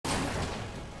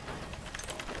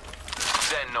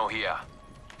Sentinel here.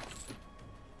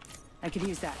 I could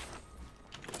use that.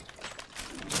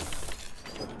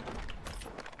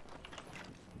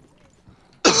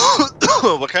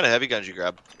 What kind of heavy guns you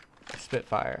grab?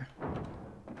 Spitfire.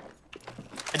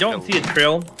 I don't see a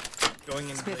trail going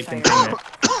into the Spitfire. container.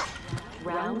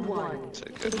 Round one.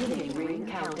 Good. Beginning ring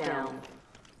countdown.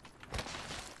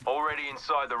 Already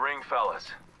inside the ring, fellas.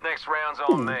 Next round's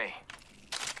on me.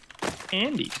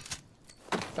 Andy.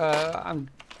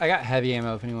 I got heavy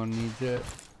ammo if anyone needs it.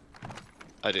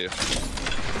 I do.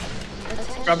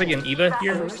 Dropping an Eva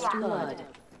here. First blood.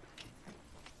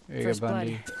 There you First go,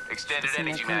 Bundy. blood. Extended See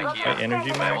energy my mag thing? here. Right,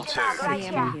 energy Level mag. 2. Heavy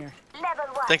ammo here.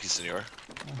 Thank you, senor.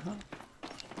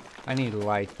 I need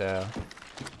light though.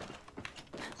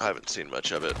 I haven't seen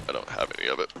much of it. I don't have any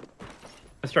of it.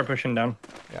 Let's start pushing down.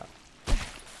 Yeah.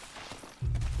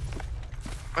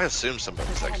 I assume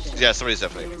somebody's like, yeah, somebody's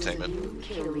definitely in containment. New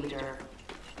kill leader.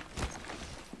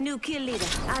 New kill leader.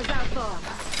 How's that for?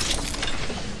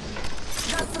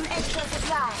 Got some extra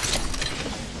supply.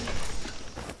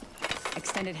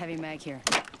 Extended heavy mag here.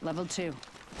 Level 2.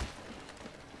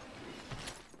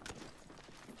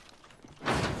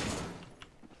 I'm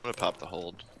gonna pop the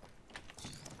hold.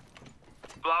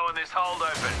 Blowing this hold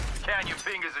open. Count your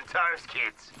fingers and toes,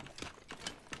 kids.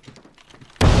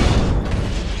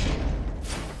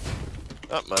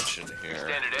 Not much in here.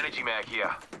 Extended energy mag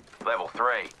here. Level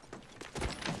 3.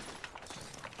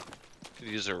 Could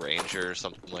use a ranger or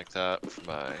something like that for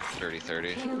my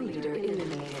 30-30. Kill leader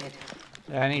eliminated.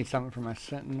 Yeah, I need something for my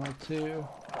Sentinel too.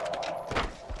 Okay,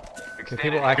 Extended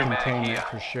people like energy mag containment here.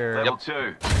 for sure. Level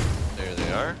 2. There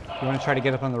they are. You want to try to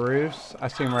get up on the roofs? I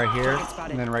see them right here,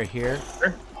 and then right here.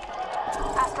 Sure.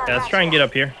 Yeah, let's try and get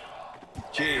up here.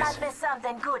 Cheers. Must be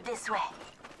something good this way.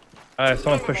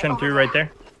 Someone's pushing through right there.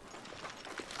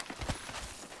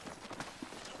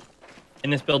 In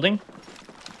this building.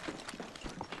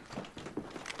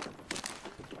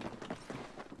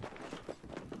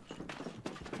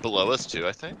 Below us too,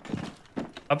 I think.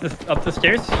 Up the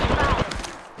stairs.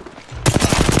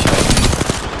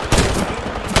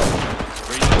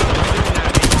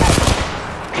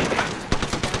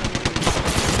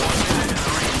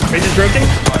 Raise is broken.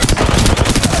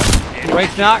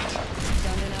 Race knocked.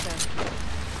 Down another.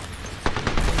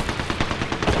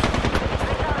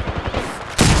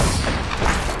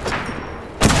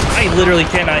 I literally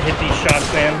cannot hit these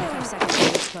shots, man. 5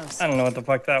 seconds. Close. I don't know what the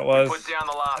fuck that was. Put down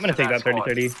the last I'm gonna take that squad.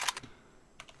 30-30.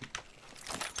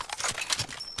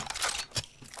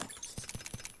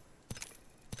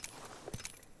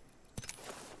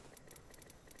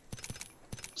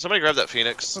 Somebody grab that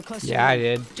Phoenix. We're close to Yeah, I you.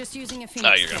 did. Just using a Oh,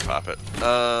 Phoenix. you're gonna pop it.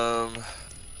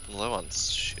 Low on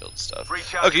shield stuff.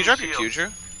 Recharging Oh, can you drop your shields. Q, Drew?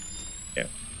 Yeah.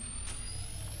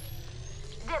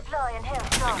 Deploying health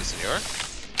Thank zone. you, senor.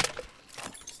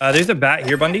 There's a bat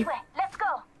here, Bundy. Let's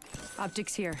go.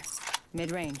 Optics here.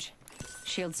 Mid-range.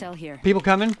 Shield cell here. People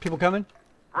coming. People coming.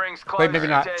 Rings close. Wait, maybe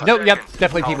not. 10 Nope, yep, seconds.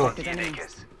 definitely Hold people. on to your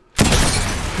knickers.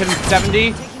 Hit him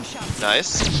 70. Taking shots.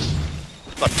 Nice.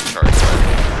 Fucking charge.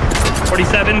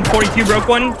 47, 42 broke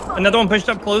one. Another one pushed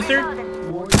up closer.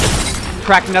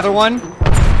 Cracked another one.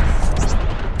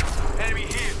 Enemy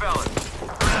here, fellas.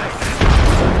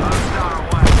 Star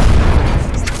away.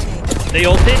 They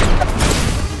ulted.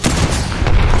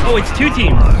 Oh, it's two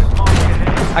teams.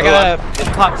 I gotta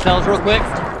pop cells real quick.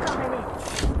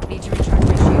 Need to recharge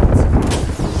my shields.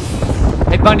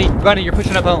 Hey, Bunny, you're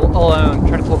pushing up alone.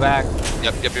 Try to pull back.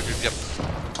 Yep.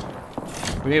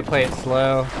 We need to play it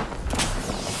slow.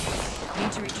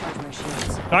 Need to recharge my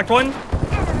shields. Knocked one.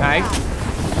 Nice.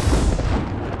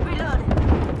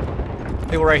 Reload.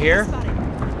 People right here.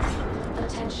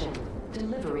 Attention.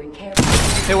 Delivering care.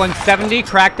 Hit 170.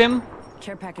 Cracked him.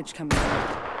 Care package coming.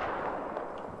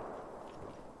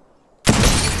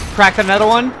 Cracked another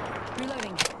one.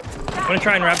 Reloading. I'm gonna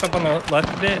try and wrap up on the left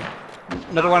a bit.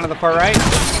 Another one on the far right.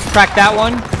 Cracked that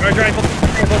one. Charge rifle.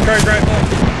 Charge rifle.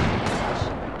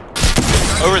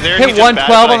 Over there. Hit he just batted, 112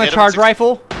 but I on the hit him charge 60.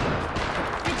 rifle.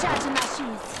 Recharging my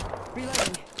shields.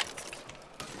 Reloading.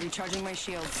 Recharging my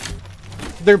shields.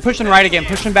 They're pushing right again.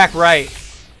 Pushing back right.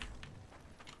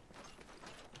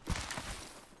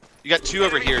 You got two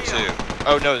over here too.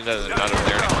 Oh no, not over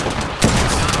there anymore.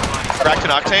 Cracked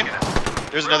an Octane.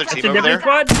 There's another It's team a over different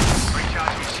there. squad.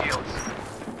 Recharging shields.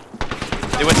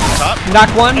 They went to the top.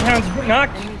 Knocked one. Hound's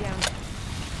knocked. Enemy down.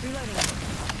 Reloading.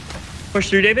 Push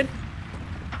through, David.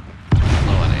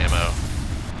 Low on ammo.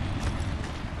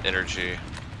 Energy.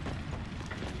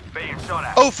 Being shot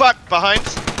at. Oh fuck! Behind.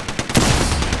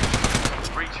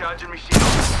 Recharging my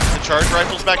shields. The charge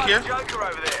rifle's back here. Joker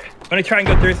over there. I'm gonna try and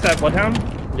go through that bloodhound.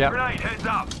 Yep. Grenade, heads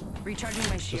up. Recharging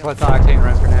my Just shields. let the Octane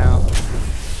run for now.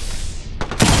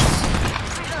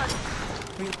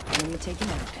 Enemy taken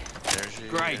out. Energy,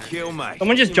 Great energy. kill, mate.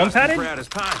 Someone just You jump must be padded? proud as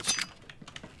punch.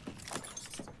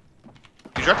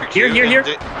 You drop your Here, Q here, and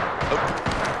here.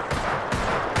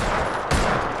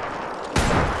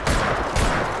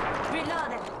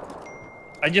 Reloaded.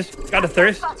 I just got a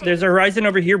thirst. There's a horizon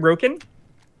over here broken.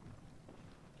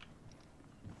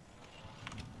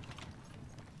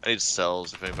 I need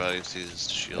cells if anybody sees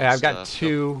shield Yeah, I've got stuff.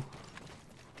 2.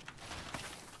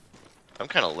 I'm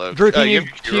kind of low. Drew, can you you have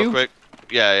your Q real queue? quick?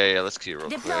 Yeah. Let's queue real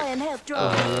quick. Deploying health drone.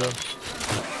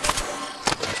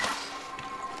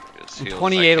 As I'm healed as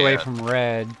 28 I away can. from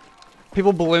red.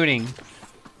 People ballooning.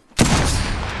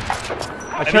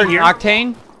 I mean, turned here.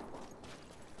 Octane.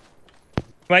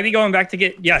 Might be going back to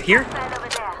get. Yeah, here. Right over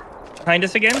there. Behind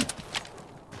us again.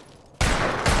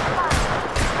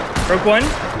 Broke one.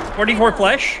 44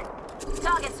 flesh.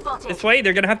 Target spotted. This way.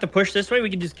 They're gonna have to push this way. We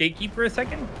can just gatekeep for a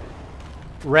second.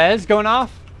 Res going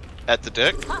off. At the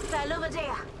dick. Hostile over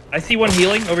there. I see one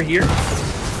healing over here.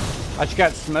 I just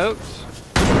got smoked.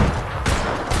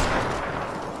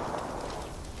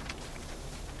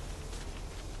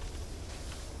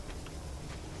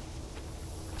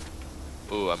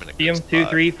 Ooh, I'm in a See good him. 2,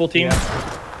 spot. 3, full team.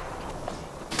 Yeah.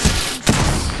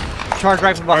 Charge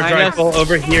rifle Large behind rifle us.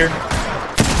 over here.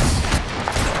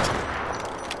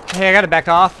 Hey, I gotta back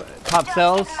off. Top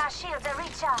cells. My shields are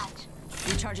recharged.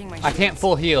 Recharging my I shields. can't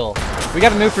full heal. We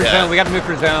gotta move for Yeah. zone. We gotta move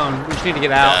for zone. We just need to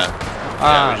get out.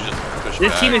 Yeah, we should just push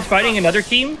This back. team is fighting another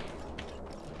team.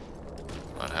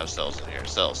 I don't have cells in here.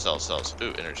 Cells.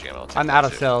 Ooh, energy ammo. I'll take I'm that out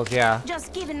of too. cells, yeah.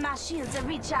 Just giving my shields a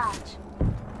recharge.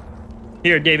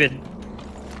 Here, David.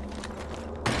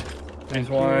 There's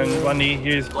one. Bundy.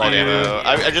 Here's Light two. ammo.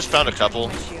 I just found a couple.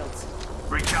 My shields.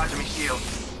 Recharging me shield.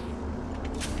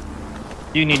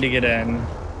 You need to get in.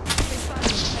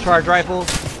 Charge rifle.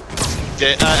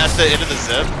 At the end of the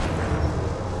zip.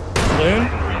 Balloon.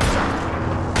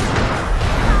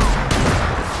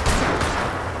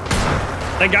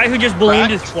 That guy who just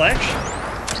ballooned his flesh.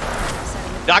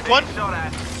 Knocked one? Shot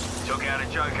at. Took out a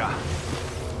joker.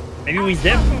 Maybe we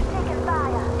zip. Taking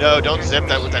fire. No, don't zip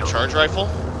that with that charge rifle.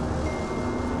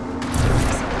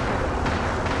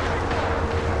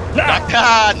 Ah!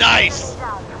 Ah, nice!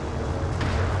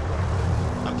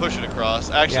 I'm pushing across.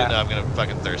 Actually, Yeah. no, I'm gonna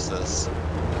fucking thirst this.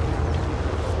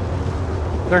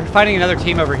 They're fighting another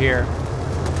team over here.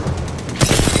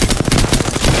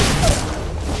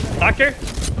 Doctor.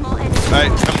 More enemies.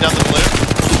 Alright, coming down the balloon.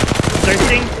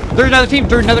 Thirsting. There's another team.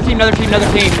 There's another team.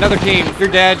 Another team. You're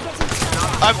dead.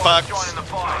 I'm fucked. Joining the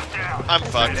fight. Down. I'm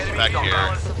fucked back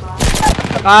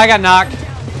here. I got knocked.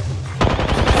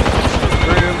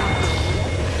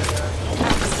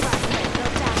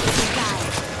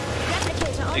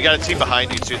 You got a team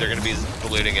behind you too. They're gonna be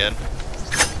ballooning in.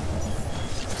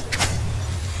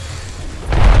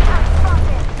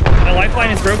 My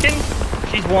lifeline is broken.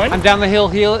 She's one. I'm down the hill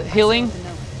healing.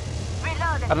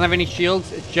 Reloaded. I don't have any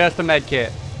shields. It's just a med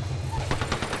kit.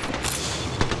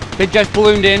 They just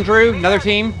ballooned in, Drew. Another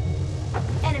team.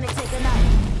 Enemy taken out.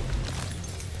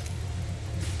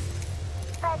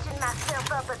 Patching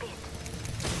myself up a bit.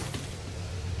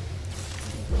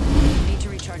 Need to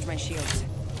recharge my shields.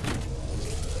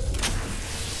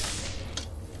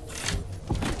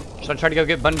 Should I try to go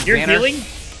get Bundy's You're banner? healing.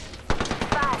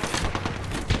 Fire.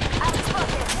 I'm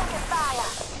spotted. Taking fire.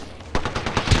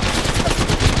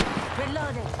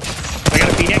 Reloaded. I got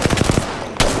a phoenix.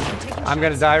 I'm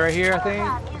gonna die right here, I think.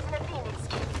 I'm using a phoenix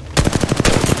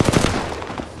kit.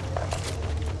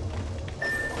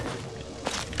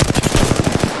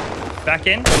 Back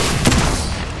in.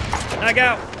 Knock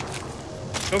out.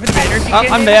 Go for the banner. if you Oh,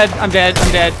 can, I'm David. dead. I'm dead.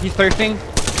 I'm dead. He's thirsting.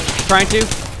 Trying to.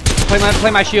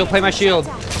 Play my shield. Play my shield.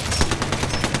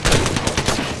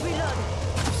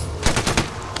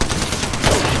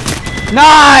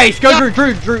 Nice! Go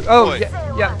Drew. Oh, Boy.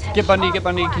 yeah. Get Bundy.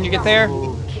 Can you get there?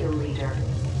 Kill leader.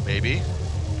 Maybe.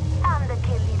 I'm the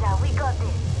kill leader. We got this.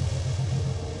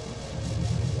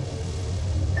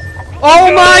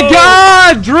 Oh my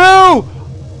God, Drew!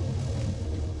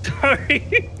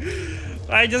 Sorry.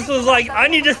 I just was like, I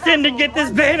need to send and get this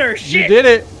banner. Shit. You did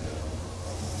it.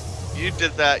 You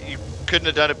did that. You couldn't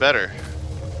have done it better.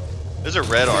 There's a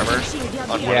red armor on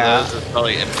one Yeah. of those. It's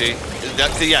probably empty.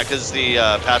 Yeah, because the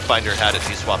Pathfinder had it.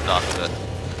 He swapped off of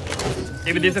it.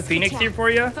 David, there's a phoenix here for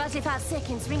you. 45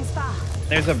 seconds. Rings far.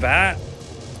 There's a bat.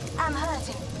 I'm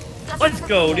hurting. Let's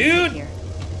go, dude. Here.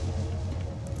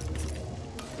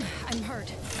 I'm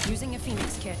hurt. Using a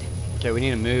phoenix kit. Okay, we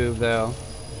need to move though.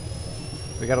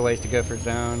 We got a ways to go for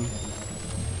zone.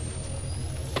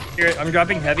 Here, I'm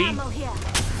dropping heavy. Ammo here.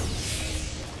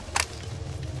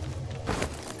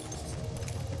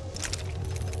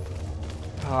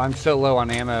 Oh, I'm so low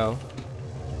on ammo.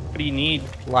 What do you need?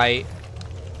 Light.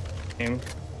 I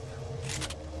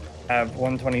have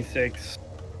 126.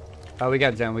 Oh, we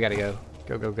got zone. We gotta go.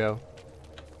 Go, go, go.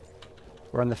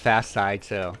 We're on the fast side,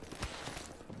 so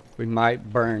we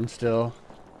might burn still.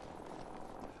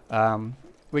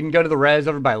 We can go to the res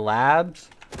over by labs.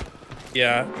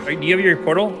 Yeah. Do you have your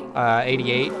portal?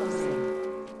 88.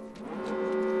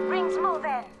 Rings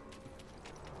moving.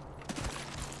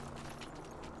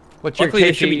 What's your Luckily,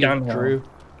 it should be KP, downhill. Drew?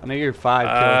 I know you're 5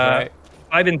 kills, right?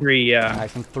 5 and 3, yeah.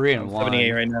 Nice, I'm 3 and 1.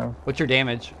 78 right now. What's your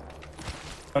damage?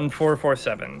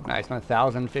 1447. Nice,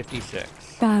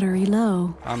 1056. Battery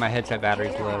low. Oh, my headset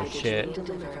battery's Care low. package Shit.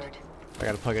 delivered. I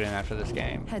gotta plug it in after this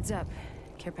game. Heads up.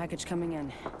 Care package coming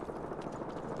in.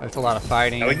 That's a lot of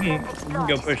fighting. Yeah, we can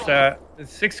go push that.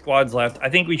 There's 6 squads left. I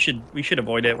think we should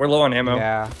avoid it. We're low on ammo.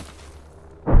 Yeah.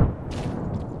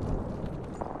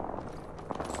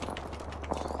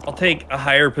 I'll take a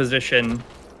higher position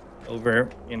over,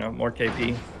 more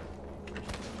KP.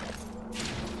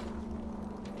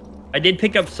 I did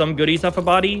pick up some goodies off a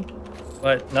body,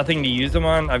 but nothing to use them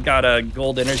on. I've got a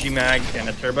gold energy mag and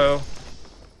a turbo.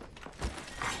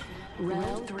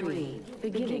 Round 3.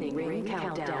 Beginning ring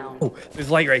countdown. Oh, there's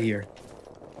light right here.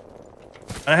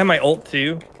 I have my ult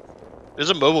too. There's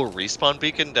a mobile respawn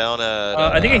beacon down at.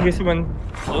 I think I hear someone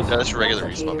close. Yeah, that's a regular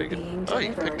respawn Replicator beacon. being Oh,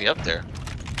 you can pick me up there.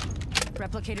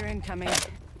 Replicator incoming.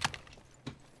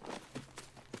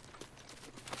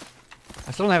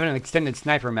 I still don't have an extended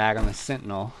sniper mag on the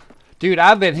Sentinel. Dude,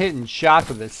 I've been hitting shots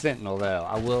with the Sentinel, though,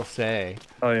 I will say.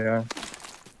 Oh yeah.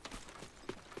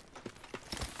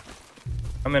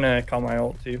 I'm gonna call my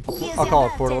ult too. I'll call a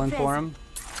portal in for him.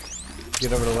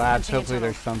 Get over to labs. Hopefully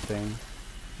there's something.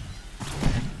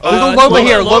 There's a Loba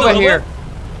here, Loba here.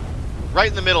 Right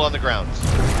in the middle on the ground.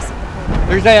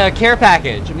 There's a care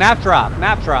package. Map drop,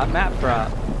 map drop, map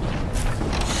drop.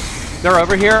 They're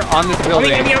over here on this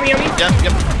building. Yummy.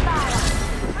 Yep.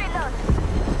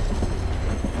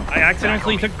 I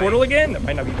accidentally took portal again. That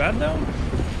might not be bad though.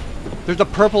 There's a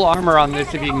purple armor on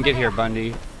this if you can get here,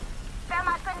 Bundy.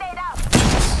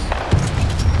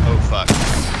 Oh fuck.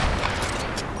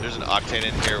 There's an Octane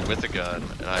in here with a gun,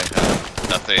 and I have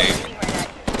nothing.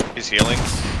 He's healing.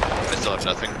 I still have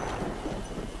nothing.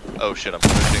 Oh shit, I'm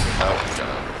pushing without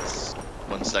guns.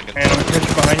 1 second. And I'm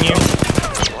pushing behind you.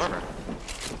 Some armor.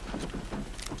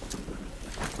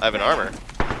 I have an armor.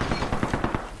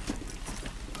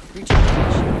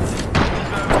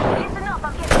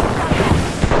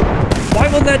 Why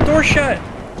was that door shut?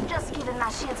 Just giving my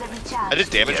shields a recharge. I did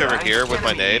damage over here with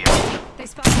my nade. They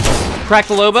spotted. Crack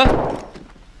the Loba.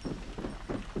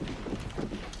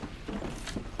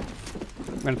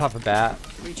 I'm gonna pop a bat.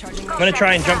 Recharging. I'm gonna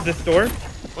try and jump this door.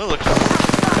 Well, look.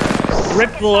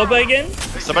 Rip the Loba again.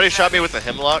 Somebody shot me with a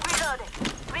hemlock. Reloading.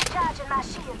 Recharging my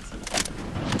shields.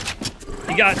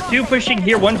 You got 2 pushing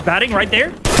here. One's batting right there.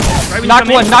 Right when you Knocked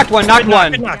come one, in. knocked one, knocked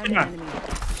one. Good knock.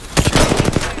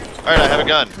 Alright, I have a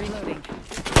gun. Reloading.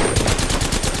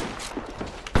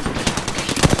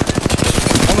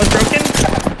 Almost broken.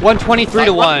 123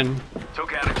 to 1.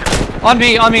 Took out a turret. On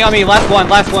me. Last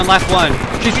one.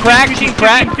 She's cracked, she's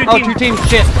cracked. two Oh, teams. 2 teams,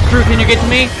 shit. Drew, can you get to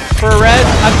me for a res?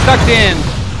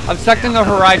 I'm sucked in the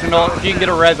horizon ult. If you can get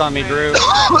a res on me, Drew.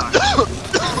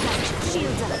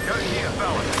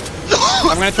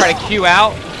 I'm gonna try to queue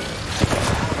out.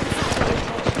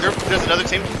 There's another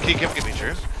team. Can you give me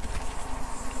Drew?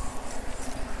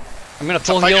 I'm gonna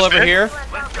full Fight heal is over fair. here.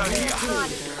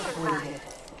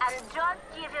 And don't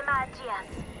give him ideas.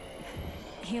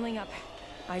 Healing up.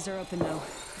 Eyes are open though.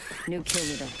 New kill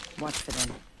leader. Watch for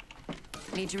them.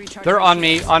 Need to recharge. They're my on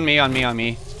me, shields. on me. I'm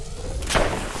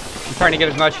trying to get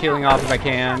as much healing off as I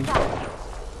can.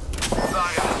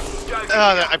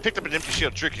 I picked up an empty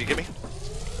shield. Drew, can you get me?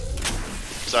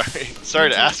 Sorry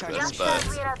to ask this,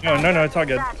 but No, it's all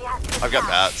good. I've got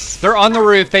bats. They're on the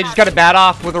roof. They just got a bat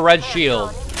off with a red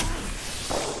shield.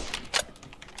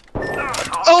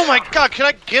 Oh my god, can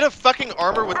I get a fucking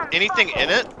armor with anything in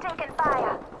it? Taking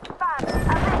fire.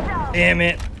 Damn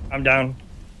it. I'm down.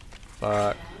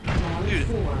 Fuck. Dude,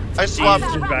 I swapped.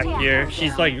 She's back here.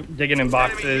 She's like digging in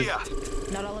boxes.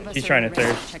 Not all of us He's are trying to ready.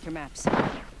 thirst. Check your maps. I'm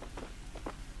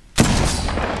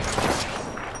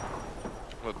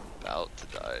about to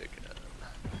die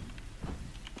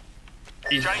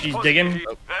again. She's digging.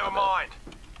 Never mind.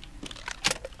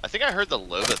 I think I heard the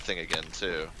Loba thing again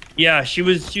too. Yeah, she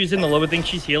was in the Loba thing.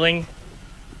 She's healing.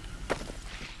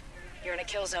 You're in a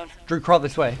kill zone. Drew, crawl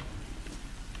this way.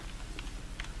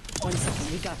 1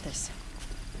 second. We got this.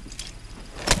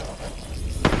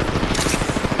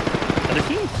 Other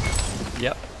team.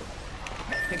 Yep.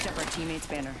 Picked up our teammate's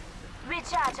banner.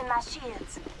 Recharging my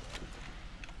shields.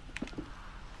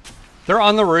 They're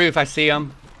on the roof. I see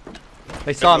them.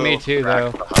 They saw me too,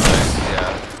 though.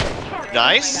 Yeah.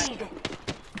 Nice.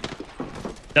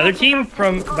 Another team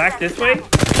from back this way.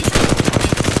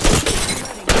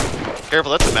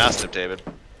 Careful, that's a mastiff, David.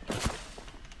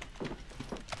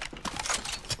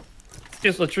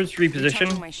 Let's just reposition.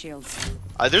 Recharging my shields.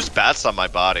 There's bats on my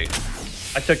body.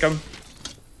 I took them.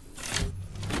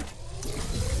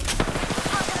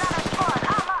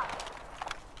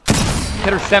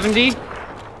 Hit her 70.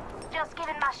 Just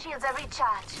giving my shields a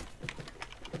recharge.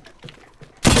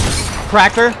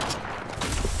 Cracked her.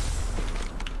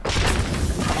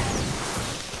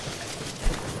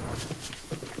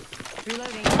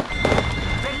 Reloading.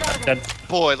 Dead.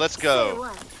 Boy, let's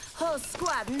go. Whole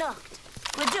squad knocked.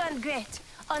 We're doing great.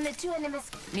 On the 2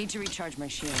 enemies. Need to recharge my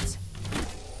shields.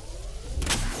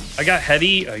 I got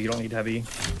heavy. Oh, you don't need heavy.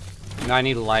 No, I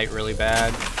need light really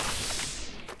bad.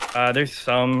 There's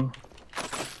some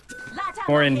Light up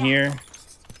more in here.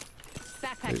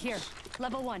 Backpack here.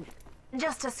 Level 1.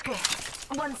 Just a script.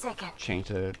 1 second. Change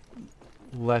to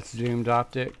less zoomed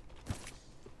optic.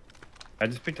 I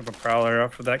just picked up a prowler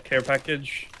off of that care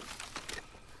package.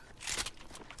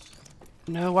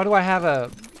 No, why do I have a...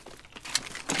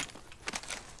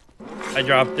 I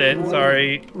dropped it.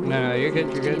 Sorry. No, you're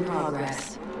good, you're good.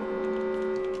 Progress.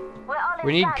 We're all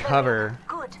We need inside the cover. ring.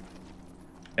 Good.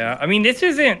 Yeah, I mean this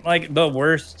isn't like the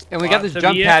worst. And we got spot this to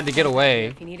jump be pad at. to get away.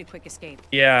 If you need a quick escape.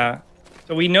 Yeah.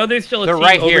 So we know there's still a They're team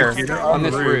right over here, here on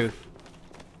this roof.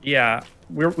 Yeah,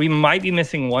 we might be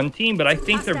missing one team, but I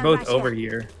think they're both over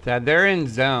here. Dad, they're in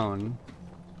zone.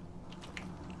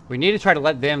 We need to try to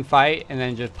let them fight and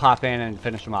then just pop in and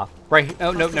finish them off. Right.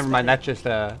 Oh, no, never mind. That's just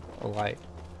a light.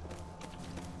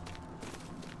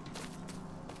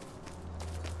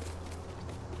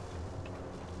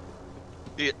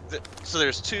 Yeah, so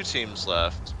there's 2 teams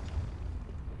left.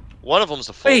 One of them's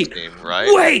a full Wait, team, right?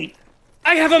 Wait!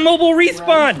 I have a mobile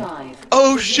respawn! Round 5.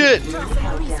 Oh shit!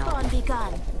 Respawn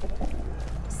begun.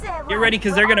 Say Get what? ready,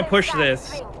 because We're they're gonna all push inside this.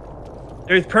 the ring.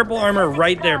 There's purple armor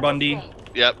right there, Bundy.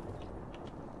 Yep.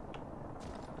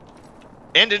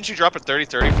 And didn't you drop a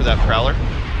 30-30 for that prowler?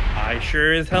 I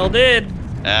sure as hell did.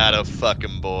 Atta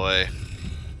fucking boy.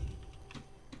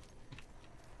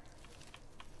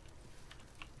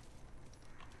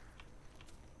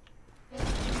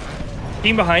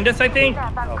 Team behind us, I think.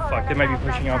 Oh fuck, they might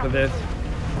be pushing off of this.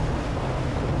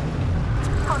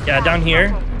 Yeah, down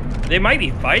here. They might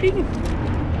be fighting?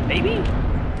 Maybe?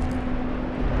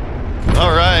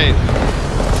 Alright.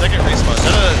 Second respawn.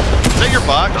 Is that your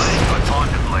box?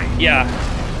 Yeah.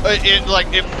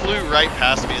 It flew right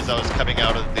past me as I was coming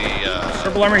out of the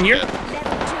Purple armor here?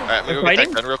 Alright, maybe They're we'll get that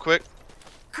fighting? gun real quick.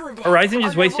 Cool down. Horizon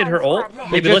just Only wasted one her ult. squad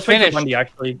left. Maybe just let's wait for finished. Bundy,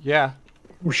 actually. Yeah.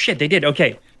 Oh shit, they did.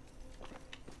 Okay.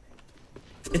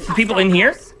 It's the people in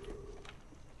here?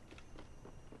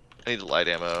 I need light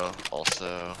ammo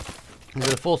also. Is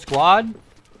it a full squad?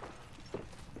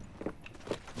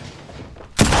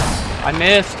 I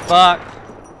missed. Fuck.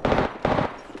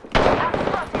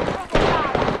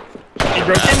 They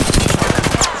broken?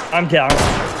 I'm down.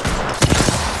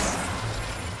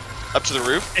 Up to the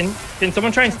roof. Can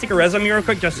someone try and stick a res on me real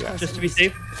quick, just to be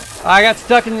safe? I got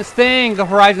stuck in this thing. The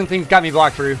Horizon thing's got me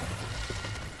blocked through.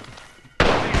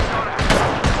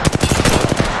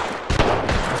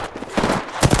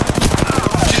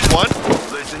 She's one.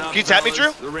 Can you tap me,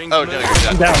 Drew? Oh, no, you're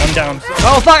I'm dead. down, I'm down.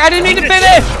 Oh fuck! I didn't mean to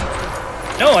finish.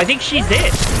 No, I think she's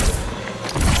it.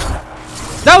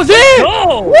 That was it.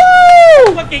 Go!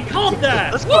 Woo! Fucking called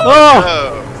that! Let's go.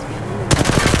 Oh.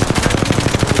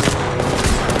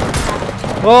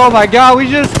 Oh my god! We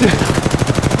just.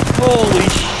 Holy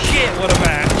shit, what a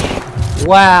match.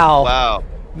 Wow. Wow.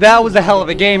 That was a hell of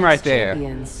a game right there.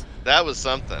 Champions. That was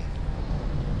something.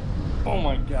 Oh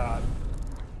my god.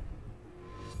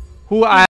 Who I.